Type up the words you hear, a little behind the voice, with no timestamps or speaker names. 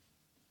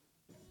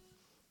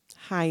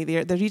Hi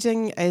there. The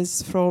reading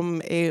is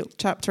from a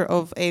chapter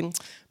of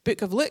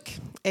Book of Luke.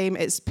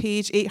 It's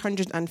page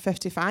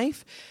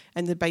 855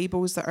 in the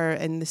Bibles that are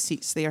in the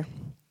seats there.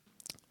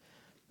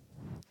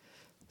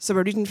 So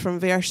we're reading from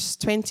verse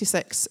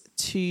 26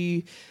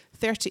 to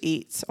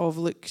 38 of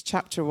Luke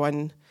chapter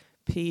 1,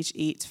 page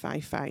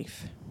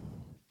 855.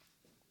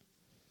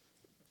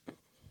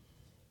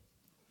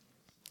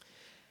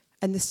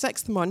 In the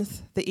 6th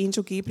month, the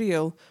angel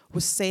Gabriel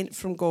was sent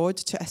from God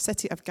to a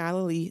city of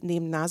Galilee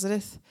named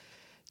Nazareth,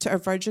 to a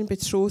virgin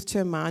betrothed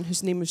to a man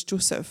whose name was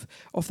Joseph,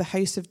 of the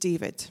house of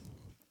David.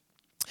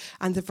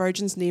 And the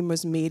virgin's name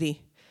was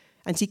Mary.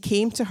 And he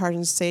came to her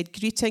and said,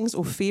 "Greetings,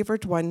 O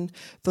favoured one,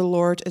 the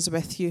Lord is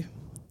with you."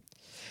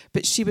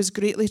 But she was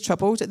greatly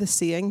troubled at the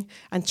saying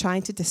and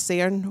trying to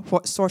discern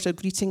what sort of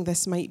greeting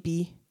this might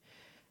be.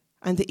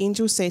 And the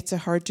angel said to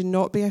her, "Do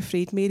not be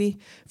afraid, Mary,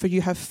 for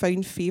you have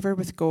found favour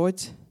with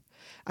God.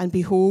 And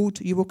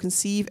behold, you will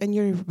conceive in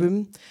your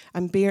womb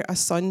and bear a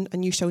son,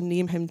 and you shall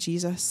name him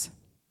Jesus.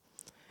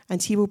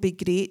 And he will be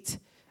great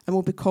and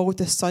will be called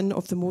the Son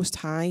of the Most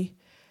High.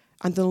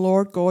 And the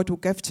Lord God will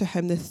give to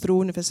him the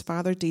throne of his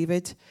father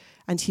David,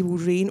 and he will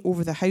reign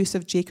over the house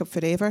of Jacob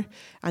forever,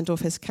 and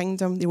of his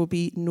kingdom there will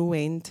be no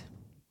end."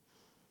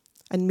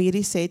 And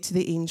Mary said to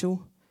the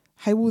angel,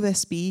 "How will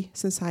this be,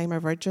 since I am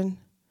a virgin?"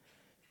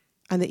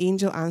 And the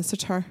angel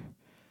answered her,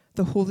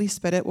 "The Holy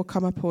Spirit will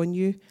come upon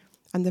you,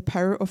 and the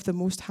power of the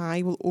Most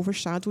High will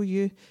overshadow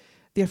you.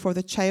 Therefore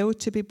the child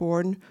to be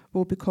born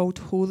will be called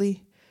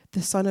Holy,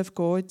 the Son of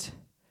God.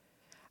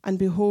 And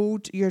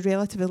behold, your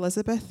relative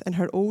Elizabeth, in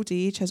her old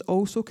age, has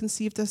also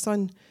conceived a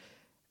son,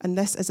 and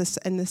this is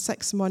in the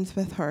 6th month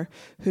with her,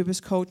 who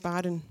was called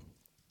barren.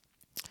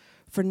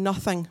 For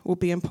nothing will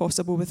be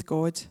impossible with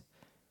God."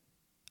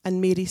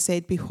 And Mary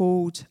said,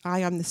 "Behold,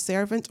 I am the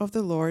servant of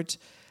the Lord.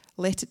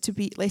 Let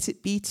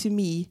it be to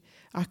me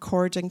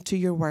according to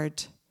your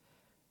word."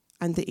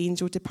 And the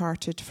angel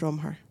departed from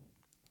her.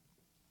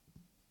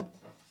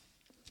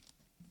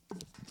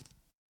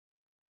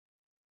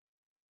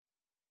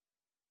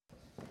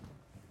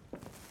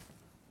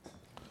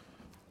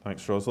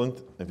 Thanks,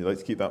 Rosalind. If you'd like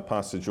to keep that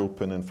passage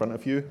open in front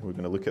of you, we're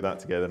going to look at that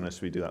together, and as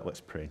we do that,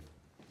 let's pray.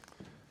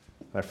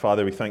 Our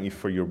Father, we thank you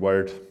for your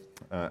word,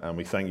 and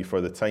we thank you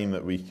for the time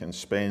that we can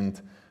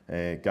spend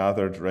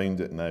gathered round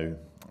it now.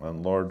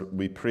 And Lord,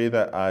 we pray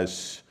that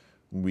as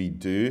we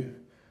do,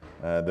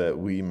 that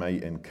we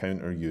might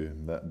encounter you,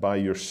 that by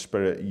your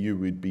Spirit you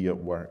would be at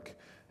work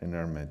in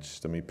our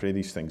midst. And we pray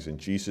these things in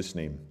Jesus'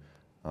 name.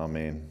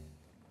 Amen.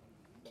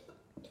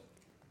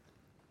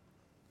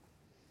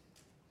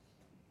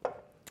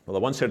 Well, I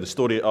once heard the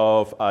story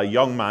of a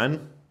young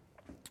man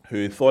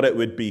who thought it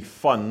would be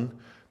fun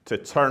to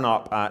turn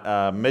up at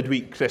a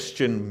midweek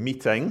Christian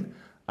meeting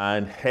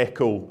and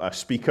heckle a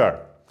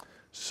speaker.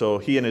 So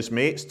he and his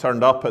mates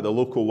turned up at the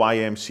local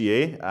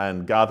YMCA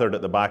and gathered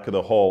at the back of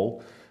the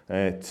hall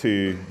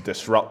to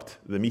disrupt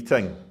the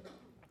meeting.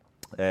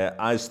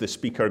 As the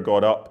speaker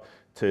got up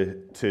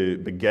to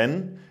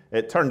begin,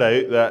 it turned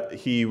out that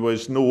he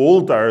was no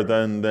older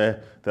than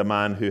the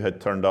man who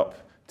had turned up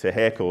to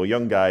heckle, a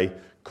young guy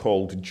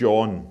called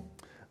John.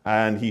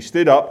 And he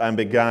stood up and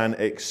began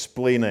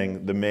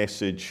explaining the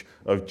message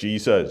of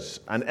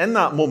Jesus. And in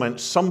that moment,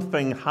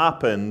 something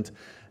happened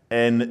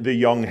in the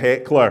young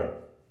heckler.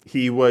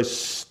 He was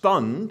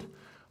stunned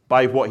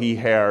by what he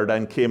heard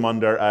and came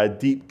under a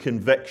deep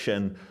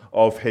conviction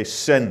of his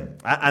sin.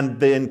 And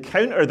the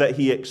encounter that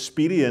he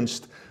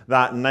experienced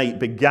that night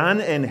began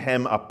in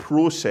him a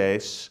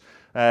process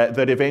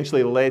that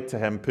eventually led to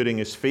him putting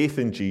his faith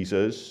in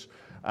Jesus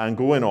and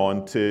going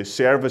on to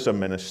serve as a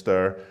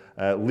minister,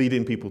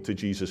 leading people to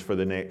Jesus for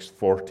the next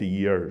 40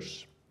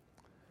 years.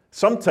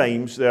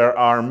 Sometimes there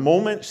are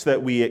moments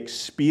that we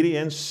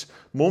experience,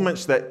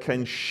 moments that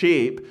can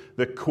shape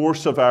the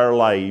course of our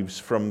lives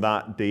from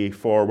that day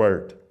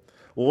forward.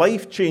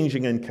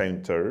 Life-changing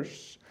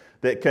encounters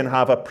that can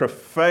have a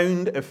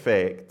profound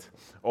effect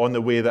on the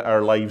way that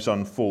our lives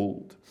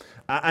unfold.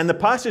 And the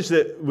passage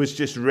that was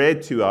just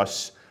read to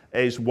us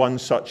is one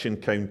such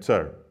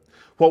encounter.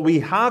 What we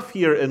have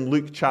here in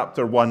Luke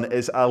chapter 1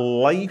 is a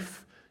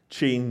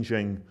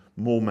life-changing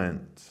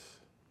moment.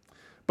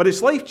 But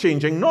it's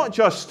life-changing not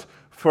just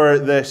for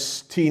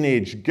this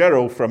teenage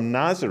girl from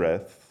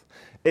Nazareth.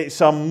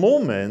 It's a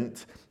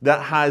moment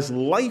that has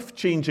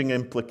life-changing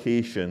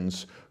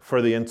implications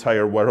for the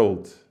entire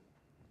world.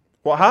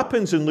 What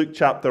happens in Luke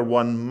chapter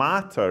 1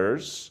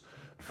 matters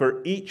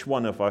for each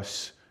one of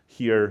us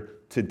here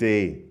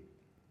today.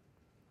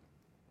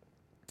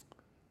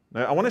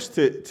 Now, I want us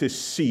to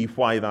see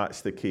why that's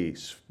the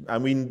case.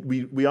 And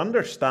we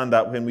understand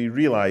that when we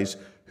realize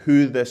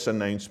who this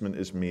announcement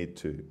is made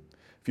to.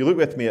 If you look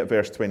with me at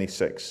verse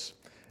 26,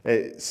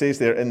 it says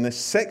there, "In the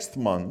 6th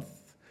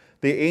month,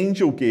 the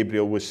angel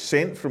Gabriel was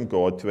sent from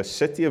God to a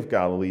city of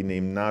Galilee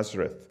named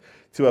Nazareth,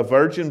 to a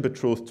virgin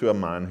betrothed to a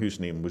man whose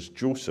name was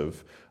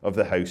Joseph, of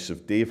the house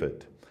of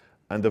David.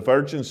 And the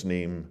virgin's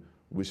name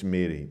was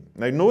Mary."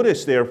 Now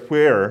notice there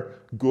where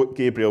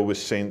Gabriel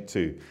was sent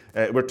to.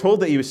 We're told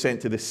that he was sent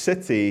to the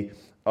city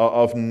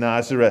of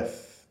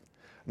Nazareth.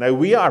 Now,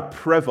 we are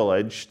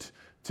privileged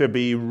to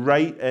be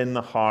right in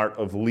the heart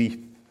of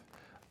Leith.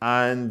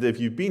 And if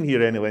you've been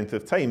here any length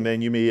of time,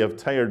 then you may have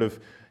tired of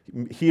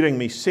hearing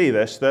me say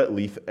this, that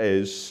Leith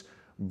is,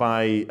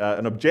 by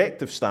an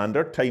objective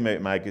standard, Time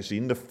Out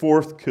magazine, the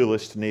 4th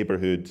coolest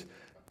neighbourhood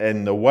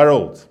in the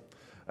world.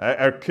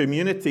 Our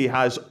community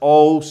has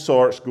all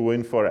sorts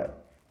going for it.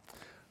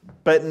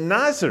 But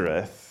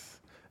Nazareth,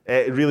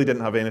 it really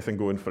didn't have anything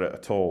going for it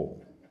at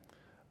all.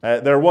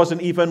 There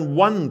wasn't even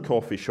one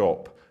coffee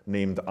shop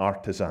named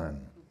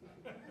Artisan.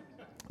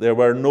 There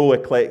were no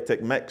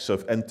eclectic mix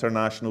of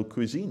international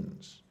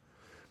cuisines.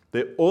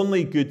 The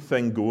only good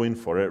thing going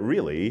for it,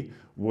 really,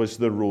 was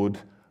the road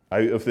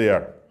out of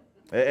there.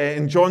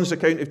 In John's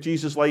account of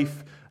Jesus'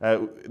 life,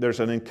 there's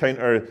an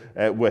encounter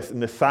with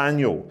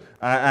Nathanael.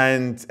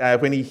 And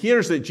when he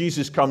hears that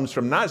Jesus comes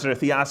from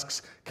Nazareth, he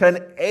asks,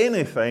 can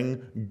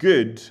anything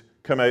good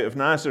come out of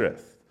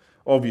Nazareth?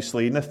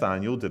 Obviously,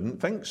 Nathanael didn't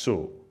think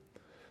so.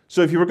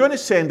 So if you were going to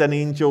send an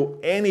angel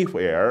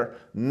anywhere,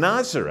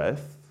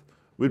 Nazareth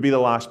would be the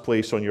last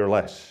place on your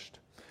list.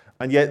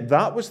 And yet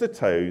that was the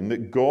town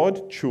that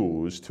God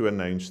chose to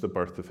announce the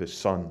birth of his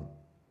son.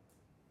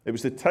 It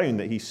was the town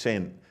that he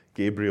sent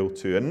Gabriel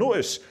to. And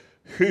notice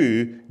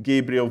who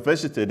Gabriel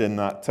visited in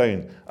that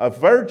town. A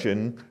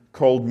virgin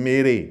called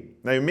Mary.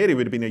 Now, Mary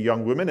would have been a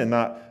young woman. In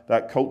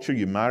that culture,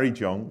 you married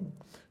young.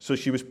 So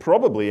she was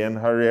probably in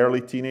her early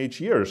teenage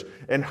years.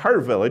 In her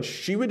village,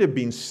 she would have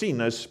been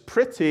seen as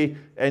pretty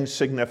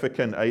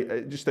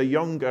insignificant, just a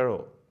young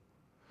girl.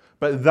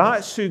 But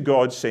that's who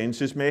God sends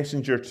his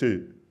messenger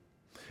to.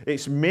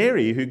 It's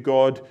Mary who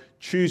God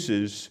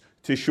chooses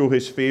to show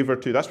his favor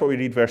to. That's what we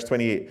read, verse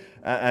 28.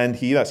 And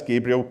he, that's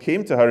Gabriel,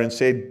 came to her and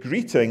said,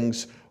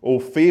 "Greetings, O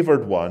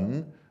favored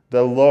one,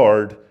 the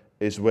Lord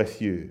is with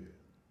you."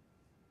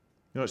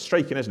 You know, it's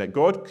striking, isn't it?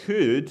 God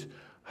could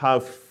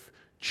have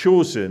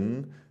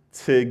chosen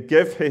to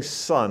give his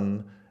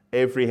son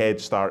every head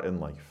start in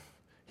life.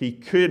 He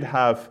could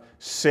have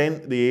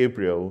sent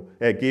Gabriel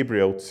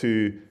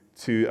to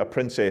a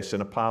princess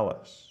in a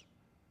palace.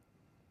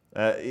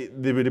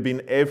 There would have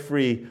been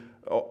every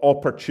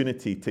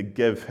opportunity to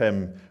give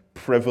him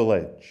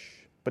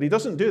privilege. But he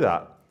doesn't do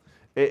that.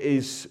 It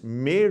is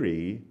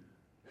Mary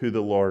who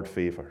the Lord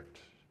favored.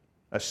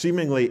 A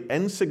seemingly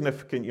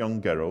insignificant young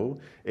girl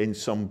in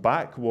some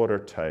backwater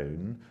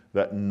town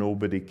that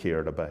nobody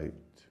cared about.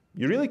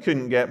 You really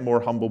couldn't get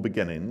more humble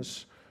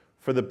beginnings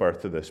for the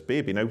birth of this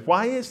baby. Now,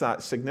 why is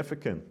that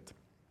significant?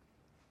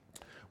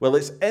 Well,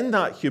 it's in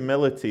that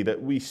humility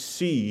that we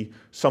see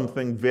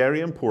something very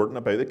important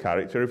about the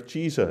character of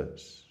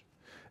Jesus.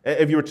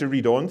 If you were to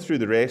read on through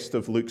the rest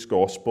of Luke's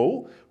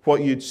gospel,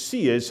 what you'd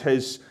see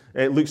is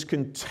Luke's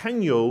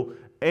continual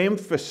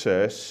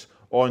emphasis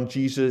on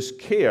Jesus'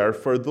 care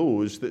for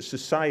those that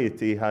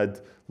society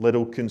had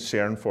little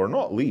concern for,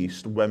 not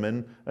least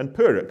women and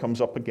poor. It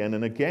comes up again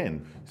and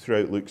again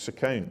throughout Luke's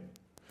account.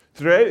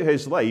 Throughout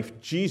his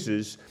life,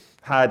 Jesus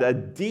had a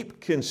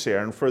deep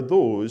concern for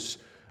those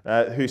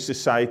who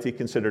society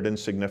considered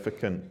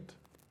insignificant.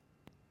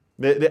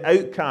 The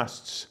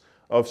outcasts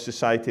of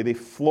society, they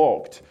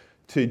flocked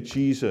to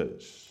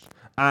Jesus.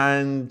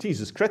 And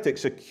Jesus'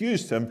 critics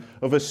accused him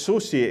of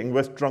associating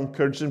with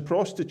drunkards and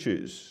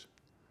prostitutes.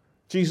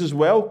 Jesus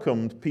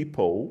welcomed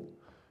people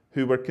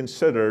who were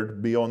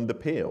considered beyond the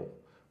pale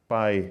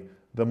by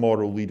the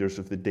moral leaders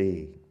of the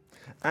day.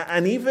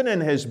 And even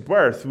in his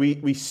birth,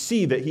 we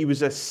see that he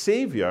was a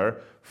savior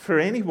for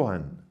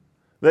anyone.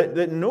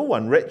 That no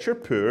one, rich or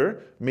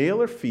poor,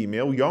 male or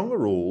female, young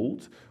or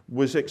old,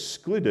 was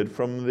excluded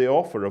from the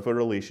offer of a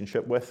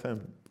relationship with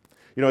him.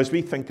 You know, as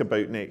we think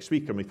about next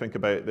week and we think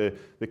about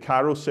the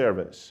carol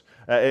service,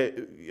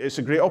 it's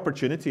a great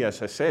opportunity,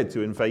 as I said,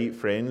 to invite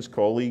friends,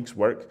 colleagues,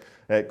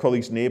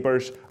 colleagues,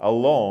 neighbours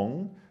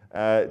along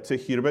to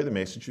hear about the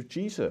message of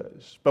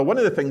Jesus. But one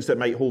of the things that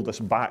might hold us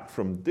back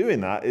from doing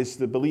that is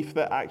the belief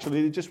that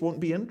actually they just won't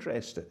be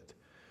interested,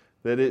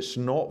 that it's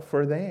not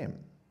for them.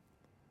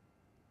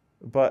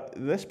 But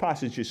this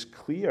passage is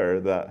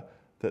clear that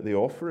the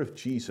offer of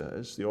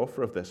Jesus, the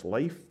offer of this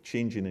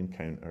life-changing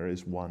encounter,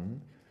 is one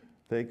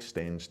that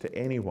extends to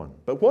anyone.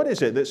 But what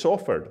is it that's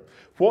offered?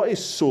 What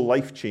is so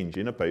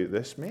life-changing about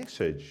this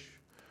message?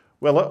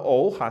 Well, it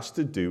all has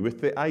to do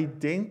with the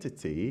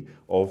identity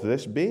of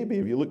this baby.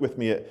 If you look with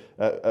me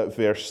at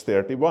verse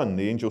 31,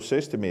 the angel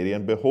says to Mary,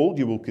 "And behold,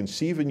 you will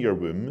conceive in your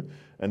womb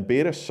and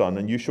bear a son,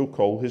 and you shall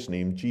call his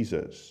name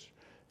Jesus.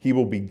 He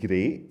will be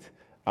great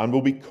and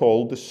will be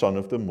called the Son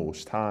of the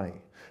Most High."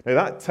 Now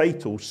that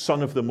title,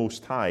 Son of the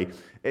Most High,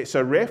 it's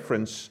a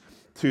reference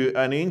to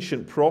an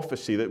ancient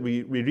prophecy that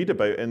we read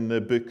about in the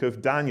book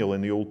of Daniel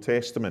in the Old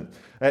Testament.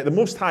 The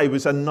Most High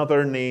was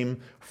another name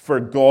for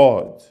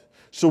God.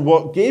 So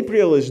what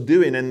Gabriel is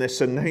doing in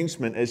this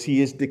announcement is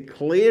he is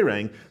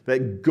declaring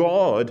that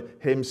God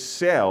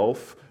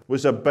himself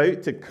was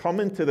about to come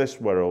into this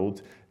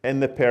world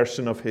in the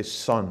person of his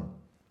Son.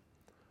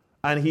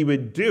 And he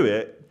would do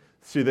it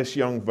through this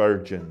young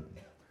virgin.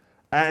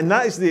 And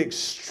that is the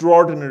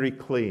extraordinary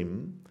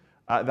claim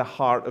at the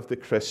heart of the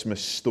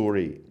Christmas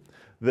story.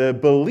 the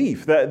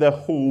belief that the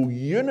whole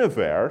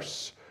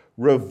universe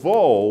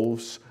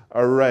revolves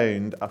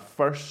around a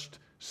first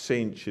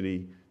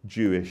century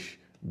Jewish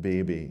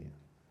baby.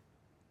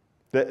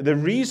 The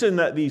reason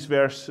that these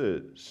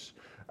verses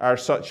are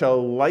such a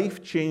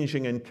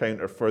life-changing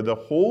encounter for the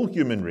whole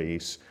human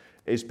race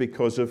is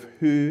because of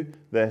who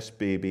this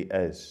baby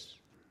is.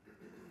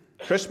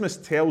 Christmas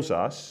tells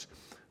us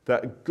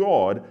that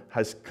God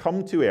has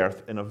come to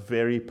earth in a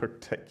very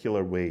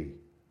particular way.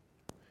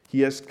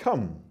 He has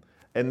come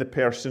in the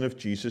person of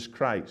Jesus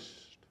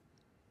Christ.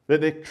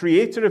 That the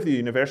creator of the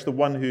universe, the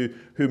one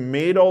who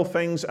made all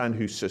things and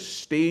who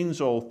sustains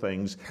all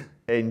things,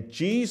 in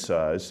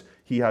Jesus,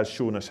 he has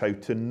shown us how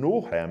to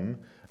know him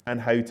and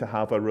how to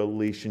have a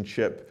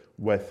relationship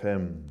with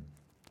him.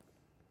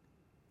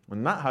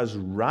 And that has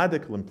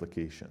radical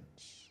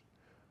implications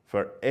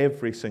for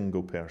every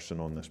single person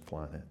on this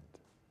planet.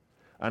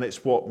 And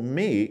it's what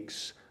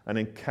makes an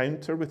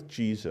encounter with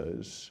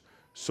Jesus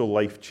so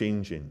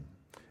life-changing.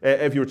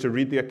 If you were to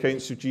read the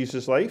accounts of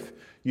Jesus' life,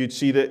 you'd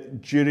see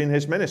that during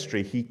his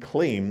ministry, he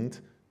claimed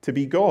to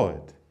be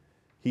God.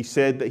 He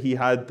said that he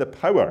had the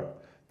power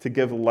to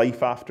give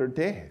life after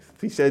death.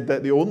 He said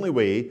that the only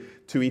way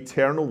to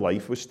eternal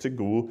life was to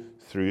go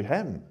through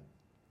him.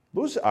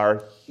 Those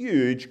are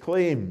huge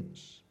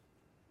claims.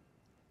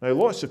 Now,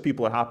 lots of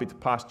people are happy to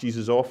pass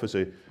Jesus off as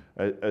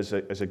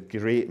a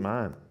great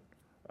man,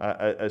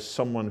 as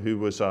someone who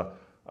was a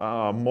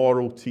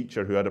moral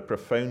teacher who had a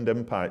profound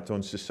impact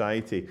on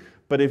society.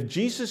 But if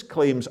Jesus'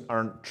 claims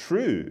aren't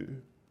true,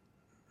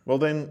 well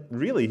then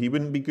really he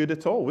wouldn't be good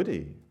at all, would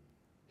he?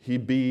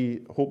 He'd be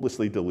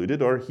hopelessly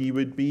deluded, or he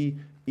would be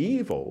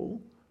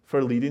evil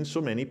for leading so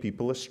many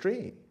people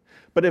astray.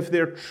 But if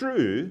they're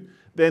true,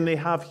 then they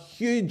have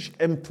huge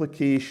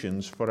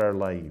implications for our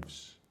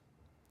lives.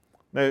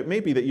 Now, it may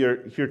be that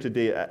you're here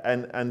today,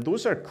 and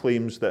those are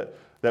claims that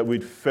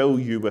would fill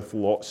you with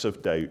lots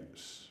of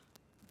doubts.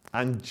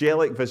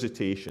 Angelic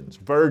visitations,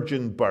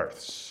 virgin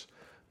births,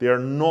 they are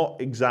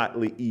not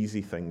exactly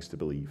easy things to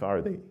believe,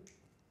 are they?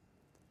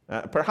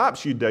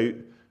 Perhaps you doubt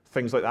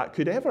things like that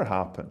could ever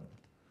happen.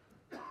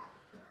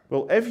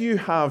 Well, if you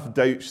have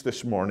doubts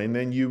this morning,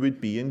 then you would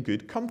be in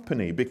good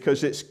company,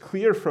 because it's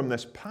clear from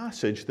this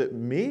passage that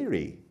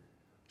Mary,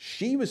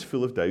 she was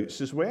full of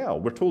doubts as well.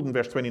 We're told in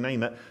verse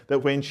 29 that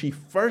when she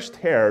first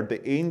heard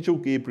the angel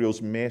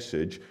Gabriel's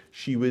message,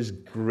 she was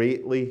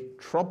greatly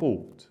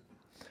troubled.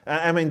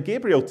 And when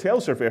Gabriel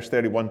tells her, verse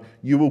 31,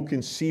 you will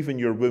conceive in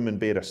your womb and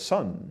bear a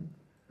son,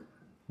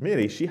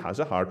 Mary, she has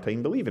a hard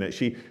time believing it.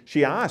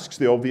 She asks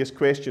the obvious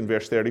question,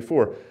 verse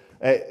 34,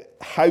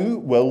 how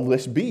will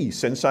this be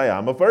since I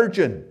am a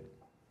virgin?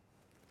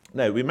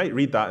 Now, we might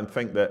read that and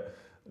think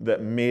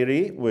that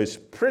Mary was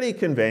pretty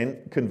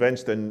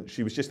convinced, and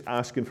she was just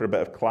asking for a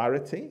bit of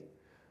clarity.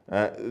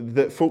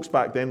 That folks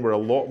back then were a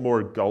lot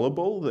more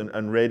gullible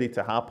and ready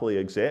to happily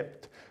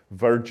accept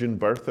virgin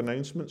birth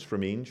announcements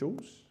from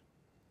angels.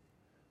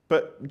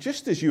 But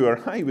just as you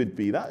or I would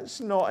be, that's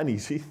not an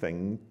easy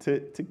thing to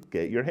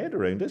get your head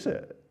around, is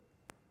it?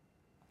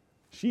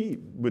 She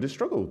would have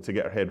struggled to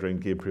get her head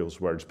around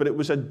Gabriel's words, but it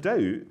was a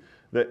doubt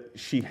that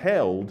she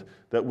held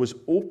that was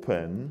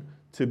open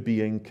to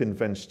being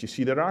convinced. You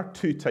see, there are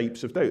two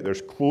types of doubt.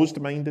 There's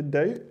closed-minded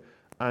doubt,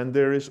 and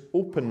there is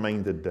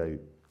open-minded doubt.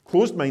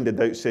 Closed-minded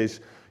doubt says,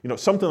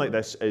 something like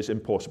this is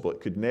impossible. It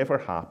could never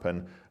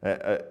happen.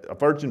 A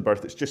virgin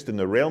birth, it's just in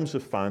the realms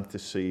of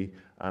fantasy,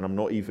 and I'm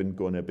not even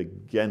going to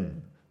begin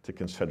to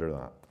consider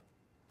that.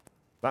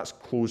 That's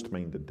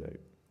closed-minded doubt.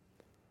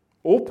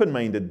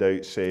 Open-minded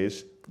doubt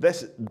says,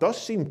 this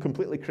does seem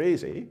completely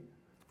crazy,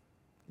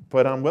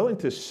 but I'm willing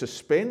to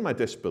suspend my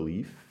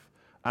disbelief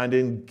and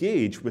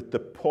engage with the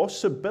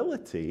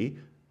possibility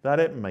that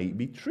it might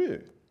be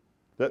true,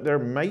 that there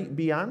might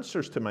be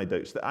answers to my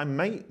doubts, that I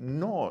might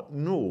not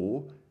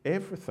know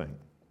everything.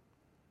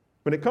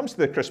 When it comes to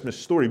the Christmas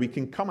story, we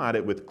can come at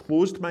it with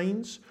closed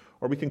minds,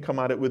 or we can come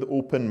at it with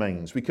open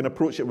minds. We can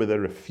approach it with a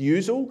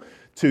refusal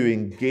to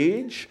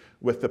engage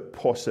with the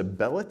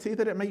possibility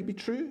that it might be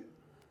true,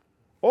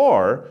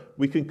 or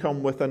we can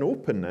come with an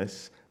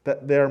openness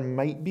that there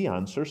might be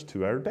answers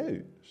to our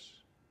doubts.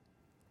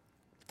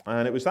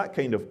 And it was that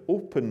kind of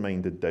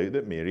open-minded doubt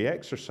that Mary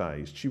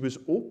exercised. She was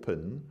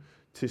open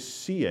to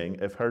seeing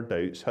if her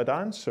doubts had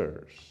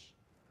answers.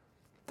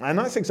 And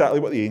that's exactly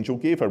what the angel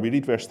gave her. We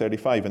read verse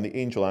 35, and the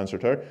angel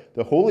answered her,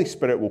 the Holy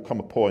Spirit will come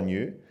upon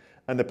you,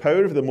 and the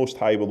power of the Most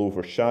High will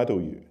overshadow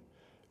you.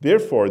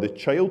 Therefore, the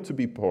child to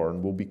be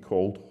born will be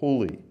called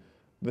Holy,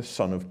 the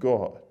Son of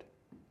God.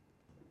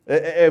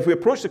 If we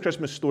approach the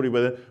Christmas story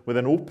with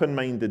an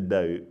open-minded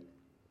doubt,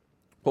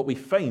 what we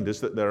find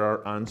is that there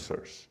are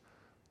answers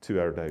to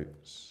our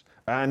doubts.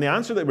 And the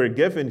answer that we're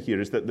given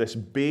here is that this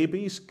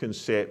baby's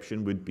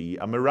conception would be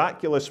a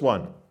miraculous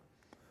one.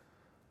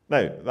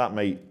 Now, that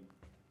might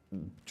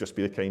just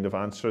be the kind of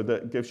answer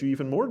that gives you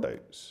even more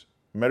doubts.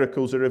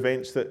 Miracles are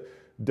events that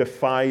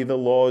defy the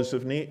laws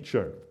of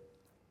nature.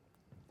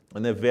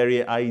 And the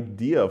very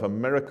idea of a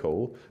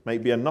miracle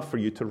might be enough for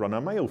you to run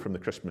a mile from the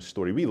Christmas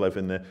story. We live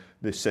in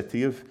the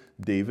city of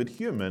David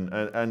Hume,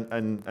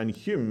 and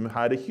Hume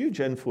had a huge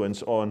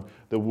influence on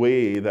the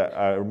way that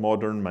our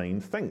modern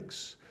mind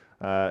thinks.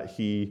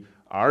 He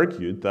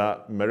argued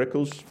that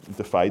miracles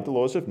defied the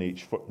laws of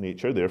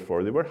nature,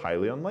 therefore they were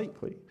highly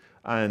unlikely.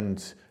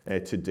 And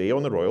today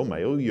on the Royal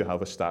Mile, you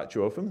have a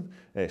statue of him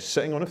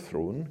sitting on a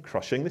throne,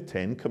 crushing the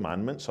 10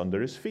 Commandments under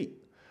his feet.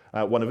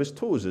 One of his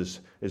toes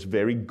is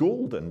very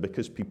golden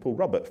because people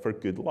rub it for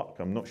good luck.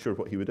 I'm not sure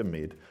what he would have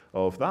made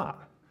of that.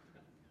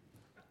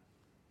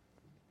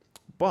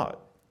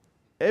 But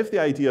if the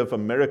idea of a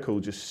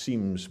miracle just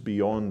seems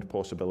beyond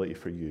possibility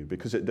for you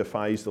because it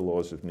defies the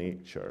laws of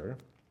nature,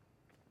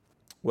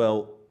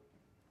 well,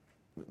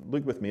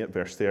 look with me at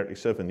verse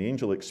 37. The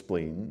angel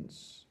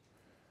explains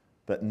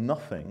that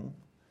nothing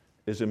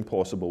is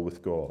impossible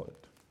with God.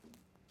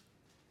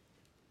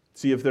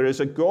 See, if there is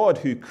a God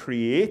who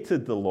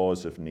created the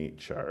laws of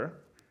nature,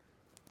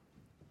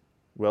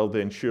 well,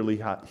 then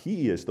surely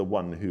he is the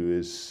one who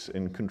is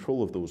in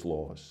control of those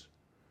laws.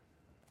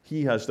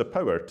 He has the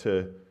power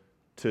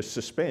to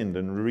suspend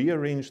and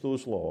rearrange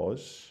those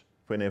laws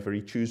whenever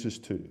he chooses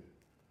to.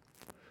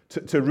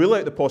 To rule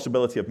out the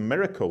possibility of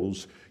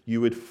miracles, you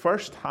would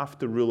first have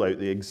to rule out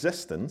the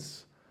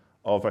existence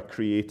of a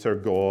creator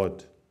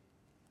God.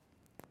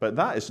 But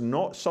that is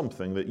not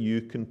something that you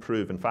can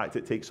prove. In fact,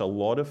 it takes a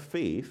lot of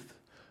faith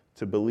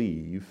to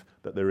believe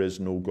that there is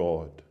no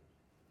God.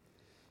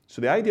 So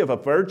the idea of a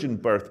virgin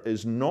birth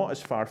is not as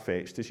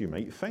far-fetched as you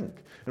might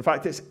think. In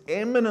fact, it's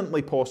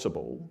eminently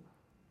possible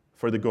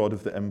for the God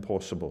of the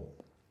impossible.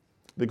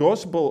 The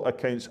gospel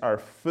accounts are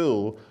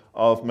full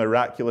of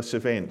miraculous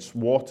events.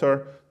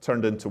 Water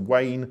turned into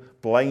wine,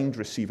 blind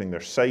receiving their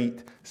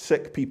sight,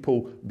 sick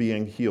people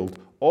being healed.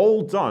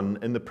 All done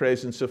in the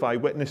presence of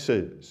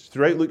eyewitnesses.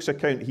 Throughout Luke's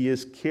account, he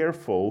is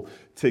careful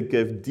to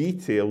give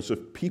details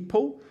of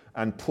people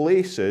and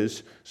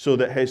places so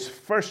that his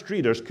first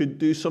readers could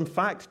do some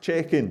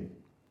fact-checking.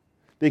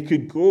 They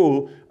could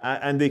go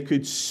and they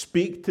could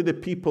speak to the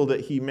people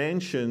that he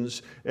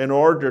mentions in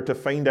order to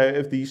find out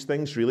if these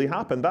things really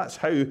happened. That's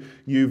how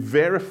you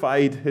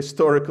verified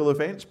historical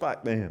events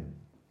back then.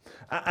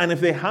 And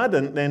if they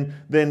hadn't,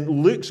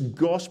 then Luke's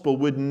gospel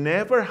would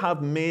never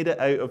have made it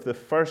out of the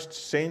first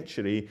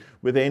century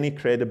with any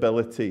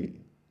credibility.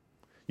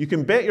 You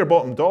can bet your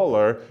bottom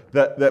dollar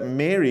that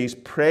Mary's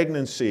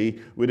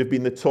pregnancy would have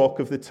been the talk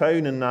of the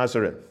town in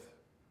Nazareth.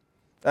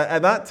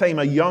 At that time,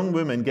 a young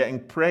woman getting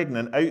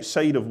pregnant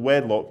outside of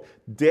wedlock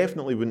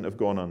definitely wouldn't have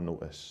gone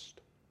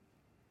unnoticed.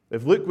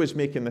 If Luke was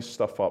making this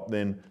stuff up,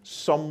 then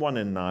someone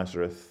in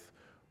Nazareth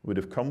would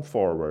have come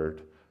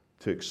forward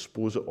to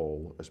expose it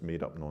all as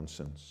made-up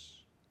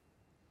nonsense.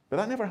 But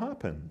that never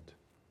happened.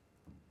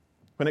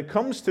 When it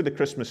comes to the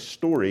Christmas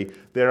story,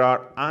 there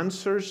are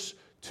answers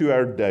to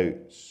our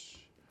doubts,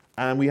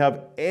 and we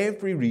have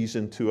every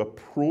reason to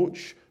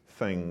approach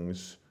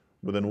things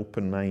with an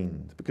open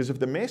mind. Because if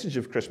the message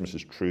of Christmas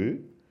is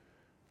true,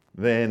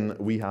 then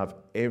we have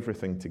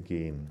everything to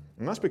gain.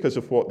 And that's because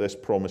of what this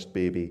promised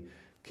baby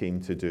came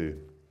to do.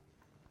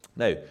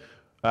 Now,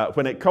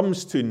 when it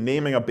comes to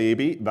naming a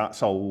baby,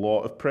 that's a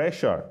lot of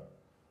pressure.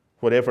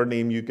 Whatever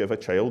name you give a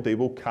child, they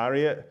will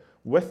carry it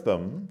with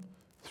them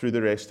through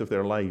the rest of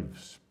their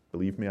lives.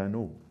 Believe me, I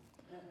know.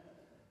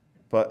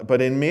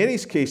 But in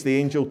Mary's case, the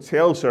angel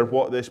tells her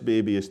what this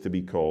baby is to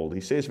be called.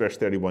 He says, verse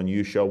 31,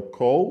 "You shall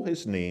call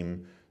his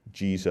name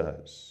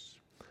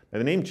Jesus." Now,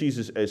 the name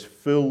Jesus is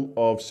full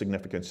of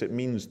significance. It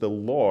means the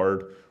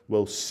Lord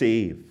will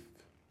save.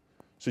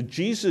 So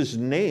Jesus'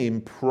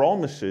 name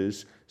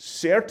promises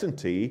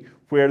certainty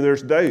where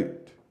there's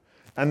doubt.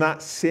 And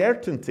that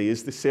certainty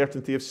is the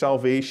certainty of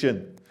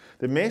salvation.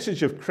 The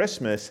message of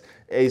Christmas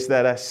is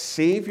that a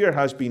Savior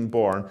has been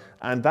born,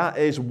 and that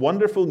is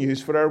wonderful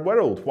news for our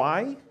world.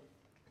 Why?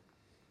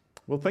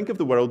 Well, think of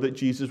the world that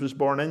Jesus was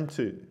born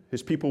into.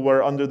 His people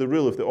were under the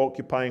rule of the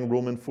occupying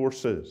Roman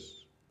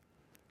forces.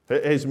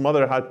 His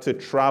mother had to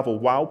travel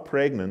while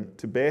pregnant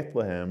to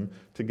Bethlehem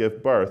to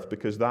give birth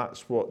because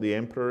that's what the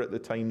emperor at the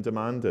time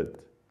demanded.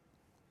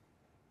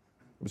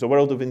 It was a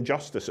world of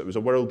injustice. It was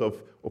a world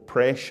of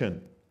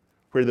oppression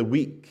where the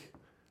weak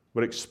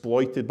were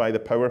exploited by the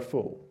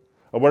powerful.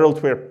 A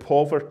world where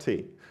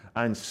poverty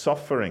and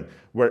suffering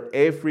were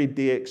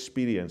everyday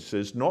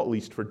experiences, not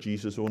least for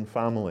Jesus' own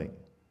family.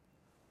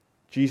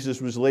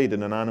 Jesus was laid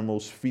in an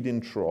animal's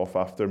feeding trough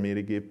after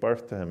Mary gave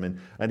birth to him.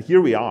 And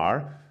here we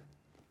are,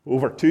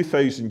 over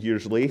 2,000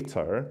 years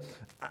later,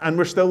 and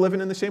we're still living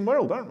in the same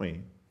world, aren't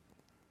we?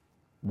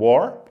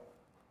 War,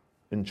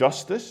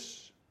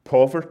 injustice,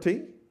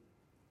 poverty,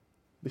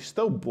 they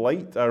still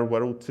blight our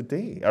world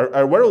today.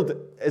 Our world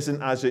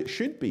isn't as it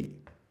should be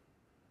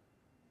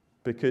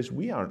because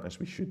we aren't as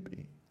we should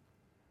be.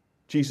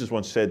 Jesus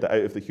once said that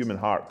out of the human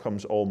heart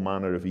comes all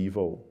manner of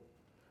evil.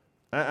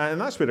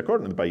 And that's where,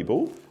 according to the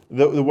Bible,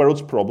 the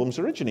world's problems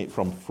originate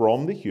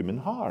from the human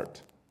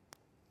heart.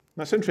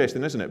 That's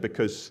interesting, isn't it?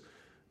 Because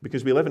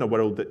we live in a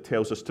world that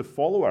tells us to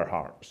follow our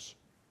hearts,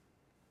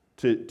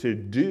 to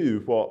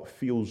do what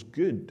feels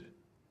good,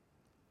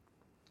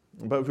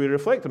 But if we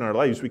reflect on our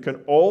lives, we can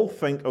all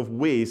think of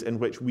ways in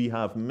which we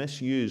have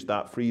misused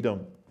that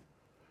freedom,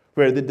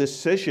 where the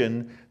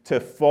decision to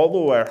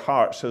follow our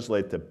hearts has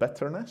led to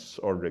bitterness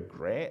or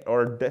regret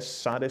or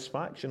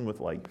dissatisfaction with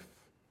life.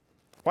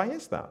 Why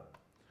is that?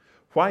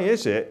 Why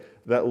is it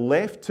that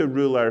left to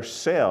rule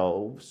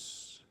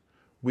ourselves,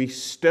 we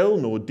still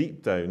know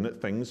deep down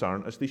that things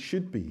aren't as they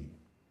should be?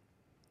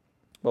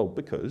 Well,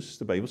 because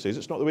the Bible says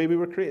it's not the way we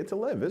were created to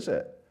live, is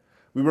it?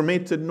 We were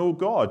made to know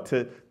God,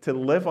 to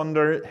live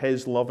under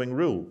His loving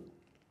rule.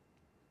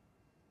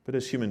 But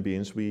as human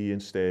beings, we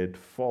instead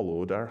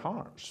followed our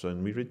hearts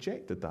and we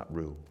rejected that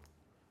rule.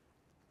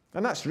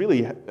 And that's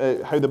really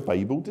how the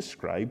Bible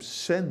describes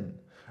sin.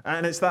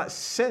 And it's that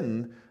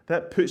sin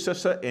that puts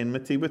us at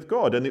enmity with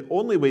God. And the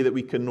only way that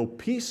we can know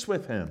peace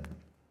with Him,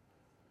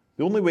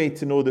 the only way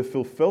to know the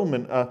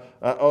fulfillment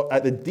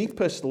at the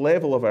deepest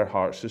level of our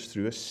hearts is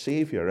through a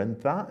Savior.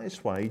 And that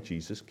is why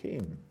Jesus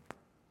came.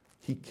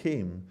 He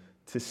came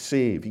to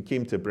save. He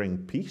came to bring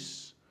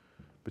peace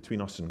between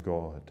us and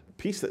God.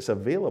 Peace that's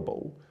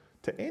available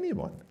to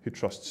anyone who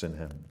trusts in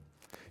Him.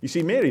 You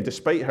see, Mary,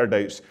 despite her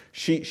doubts,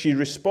 she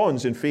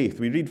responds in faith.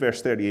 We read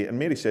verse 38, and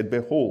Mary said,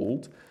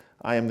 "Behold,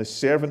 I am the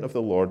servant of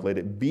the Lord. Let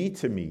it be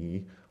to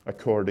me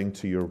according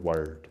to your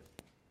word."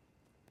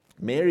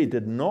 Mary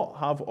did not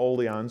have all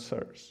the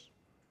answers.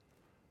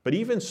 But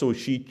even so,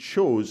 she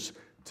chose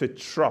to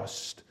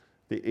trust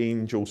the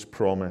angel's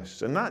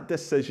promise. And that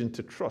decision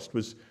to trust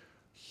was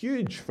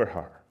huge for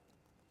her.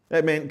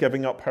 It meant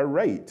giving up her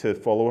right to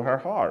follow her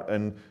heart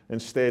and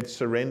instead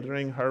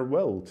surrendering her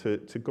will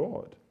to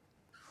God.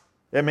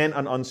 It meant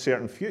an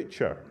uncertain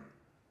future,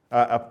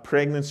 a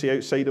pregnancy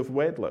outside of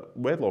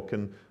wedlock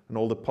and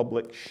all the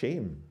public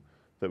shame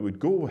that would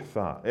go with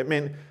that. It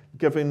meant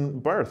giving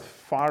birth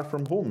far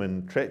from home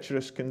in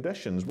treacherous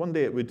conditions. One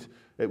day it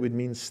would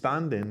mean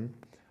standing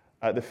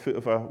at the foot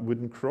of a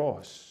wooden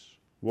cross,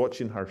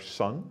 watching her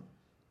son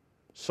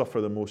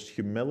suffer the most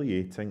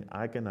humiliating,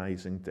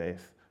 agonizing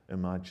death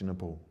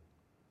imaginable.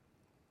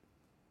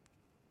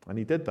 And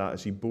he did that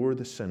as he bore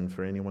the sin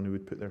for anyone who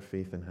would put their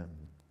faith in him.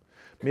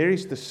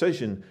 Mary's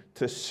decision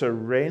to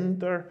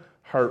surrender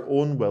her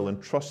own will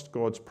and trust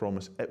God's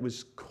promise, it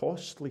was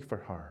costly for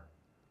her.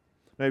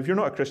 Now, if you're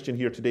not a Christian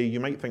here today, you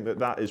might think that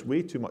that is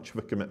way too much of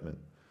a commitment.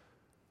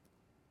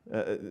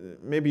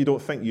 Maybe you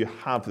don't think you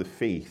have the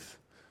faith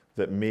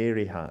that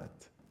Mary had.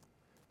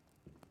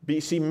 But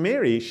you see,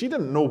 Mary, she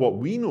didn't know what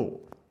we know.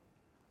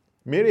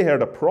 Mary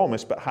heard a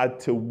promise but had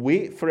to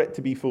wait for it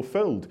to be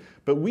fulfilled.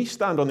 But we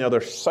stand on the other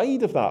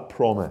side of that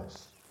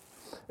promise.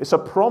 It's a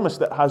promise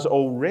that has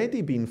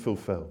already been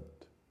fulfilled.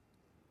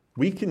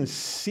 We can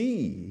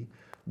see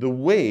the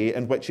way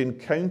in which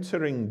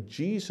encountering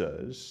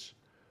Jesus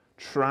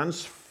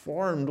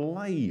transformed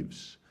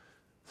lives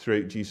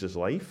throughout Jesus'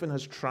 life and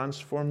has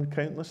transformed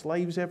countless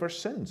lives ever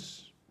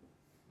since.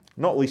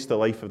 Not least the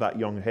life of that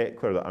young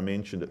heckler that I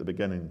mentioned at the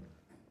beginning.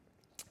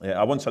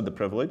 I once had the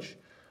privilege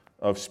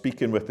of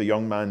speaking with the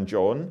young man,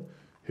 John,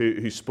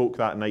 who spoke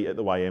that night at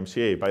the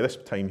YMCA. By this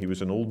time, he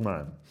was an old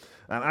man.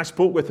 And I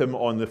spoke with him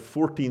on the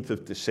 14th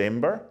of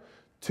December,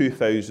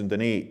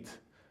 2008,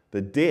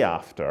 the day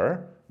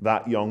after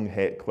that young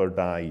heckler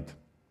died.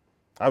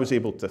 I was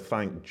able to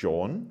thank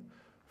John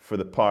for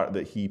the part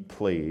that he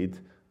played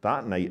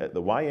that night at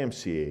the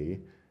YMCA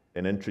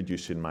in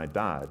introducing my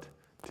dad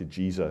to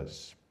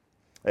Jesus.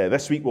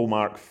 This week will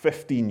mark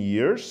 15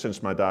 years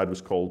since my dad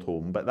was called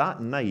home, but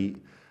that night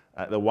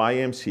at the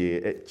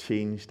YMCA, it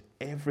changed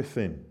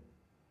everything.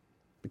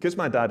 Because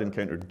my dad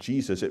encountered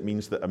Jesus, it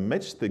means that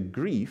amidst the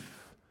grief,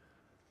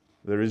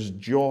 there is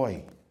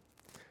joy.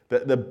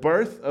 That the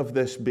birth of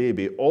this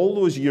baby all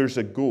those years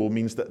ago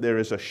means that there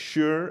is a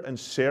sure and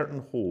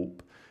certain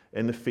hope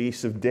in the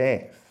face of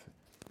death.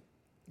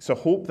 It's a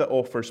hope that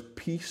offers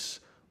peace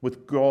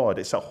with God.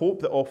 It's a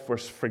hope that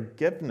offers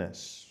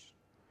forgiveness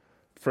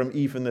from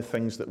even the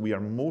things that we are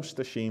most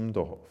ashamed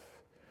of.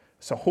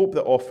 It's a hope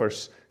that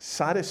offers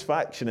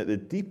satisfaction at the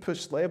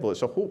deepest level.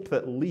 It's a hope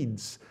that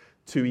leads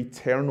to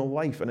eternal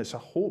life. And it's a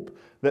hope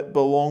that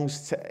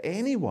belongs to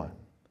anyone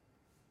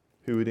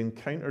who would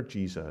encounter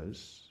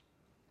Jesus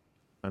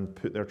and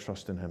put their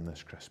trust in him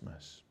this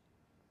Christmas.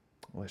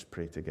 Let's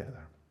pray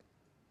together.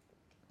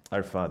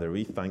 Our Father,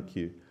 we thank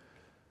you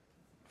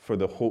for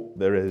the hope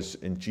there is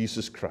in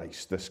Jesus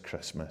Christ this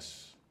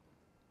Christmas.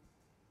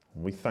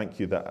 And we thank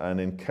you that an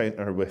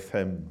encounter with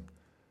him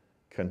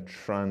can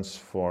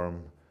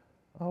transform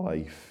a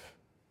life.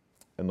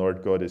 And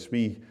Lord God, as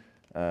we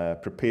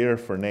prepare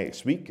for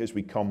next week, as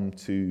we come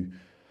to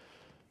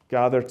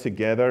gather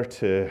together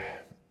to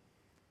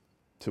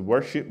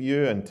worship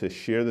you and to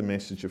share the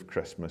message of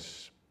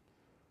Christmas,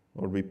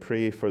 Lord, we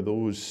pray for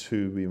those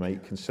who we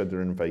might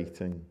consider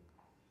inviting.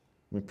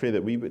 We pray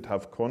that we would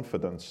have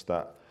confidence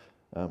that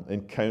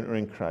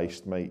encountering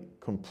Christ might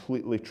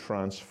completely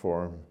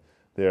transform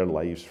their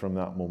lives from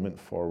that moment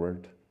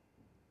forward.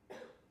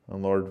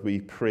 And Lord,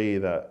 we pray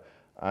that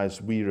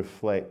as we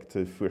reflect,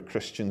 if we're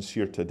Christians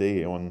here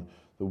today, on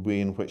the way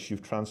in which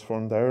you've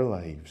transformed our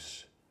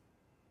lives,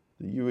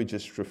 that you would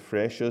just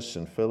refresh us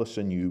and fill us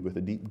anew with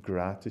a deep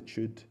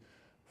gratitude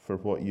for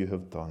what you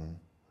have done.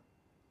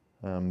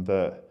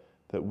 That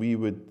we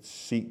would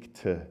seek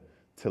to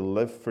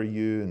live for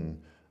you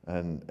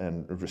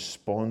and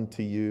respond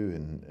to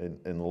you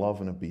in love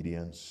and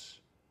obedience.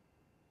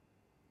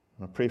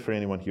 And I pray for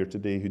anyone here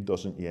today who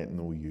doesn't yet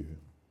know you.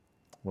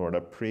 Lord, I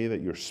pray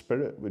that your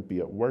Spirit would be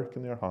at work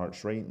in their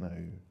hearts right now,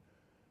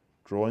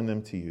 drawing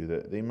them to you,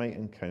 that they might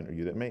encounter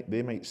you, that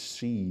they might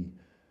see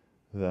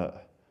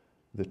that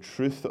the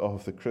truth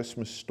of the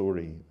Christmas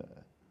story,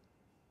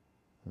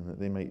 and that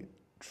they might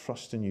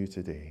trust in you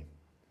today.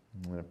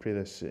 And I pray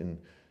this in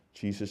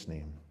Jesus'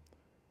 name.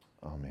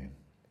 Amen.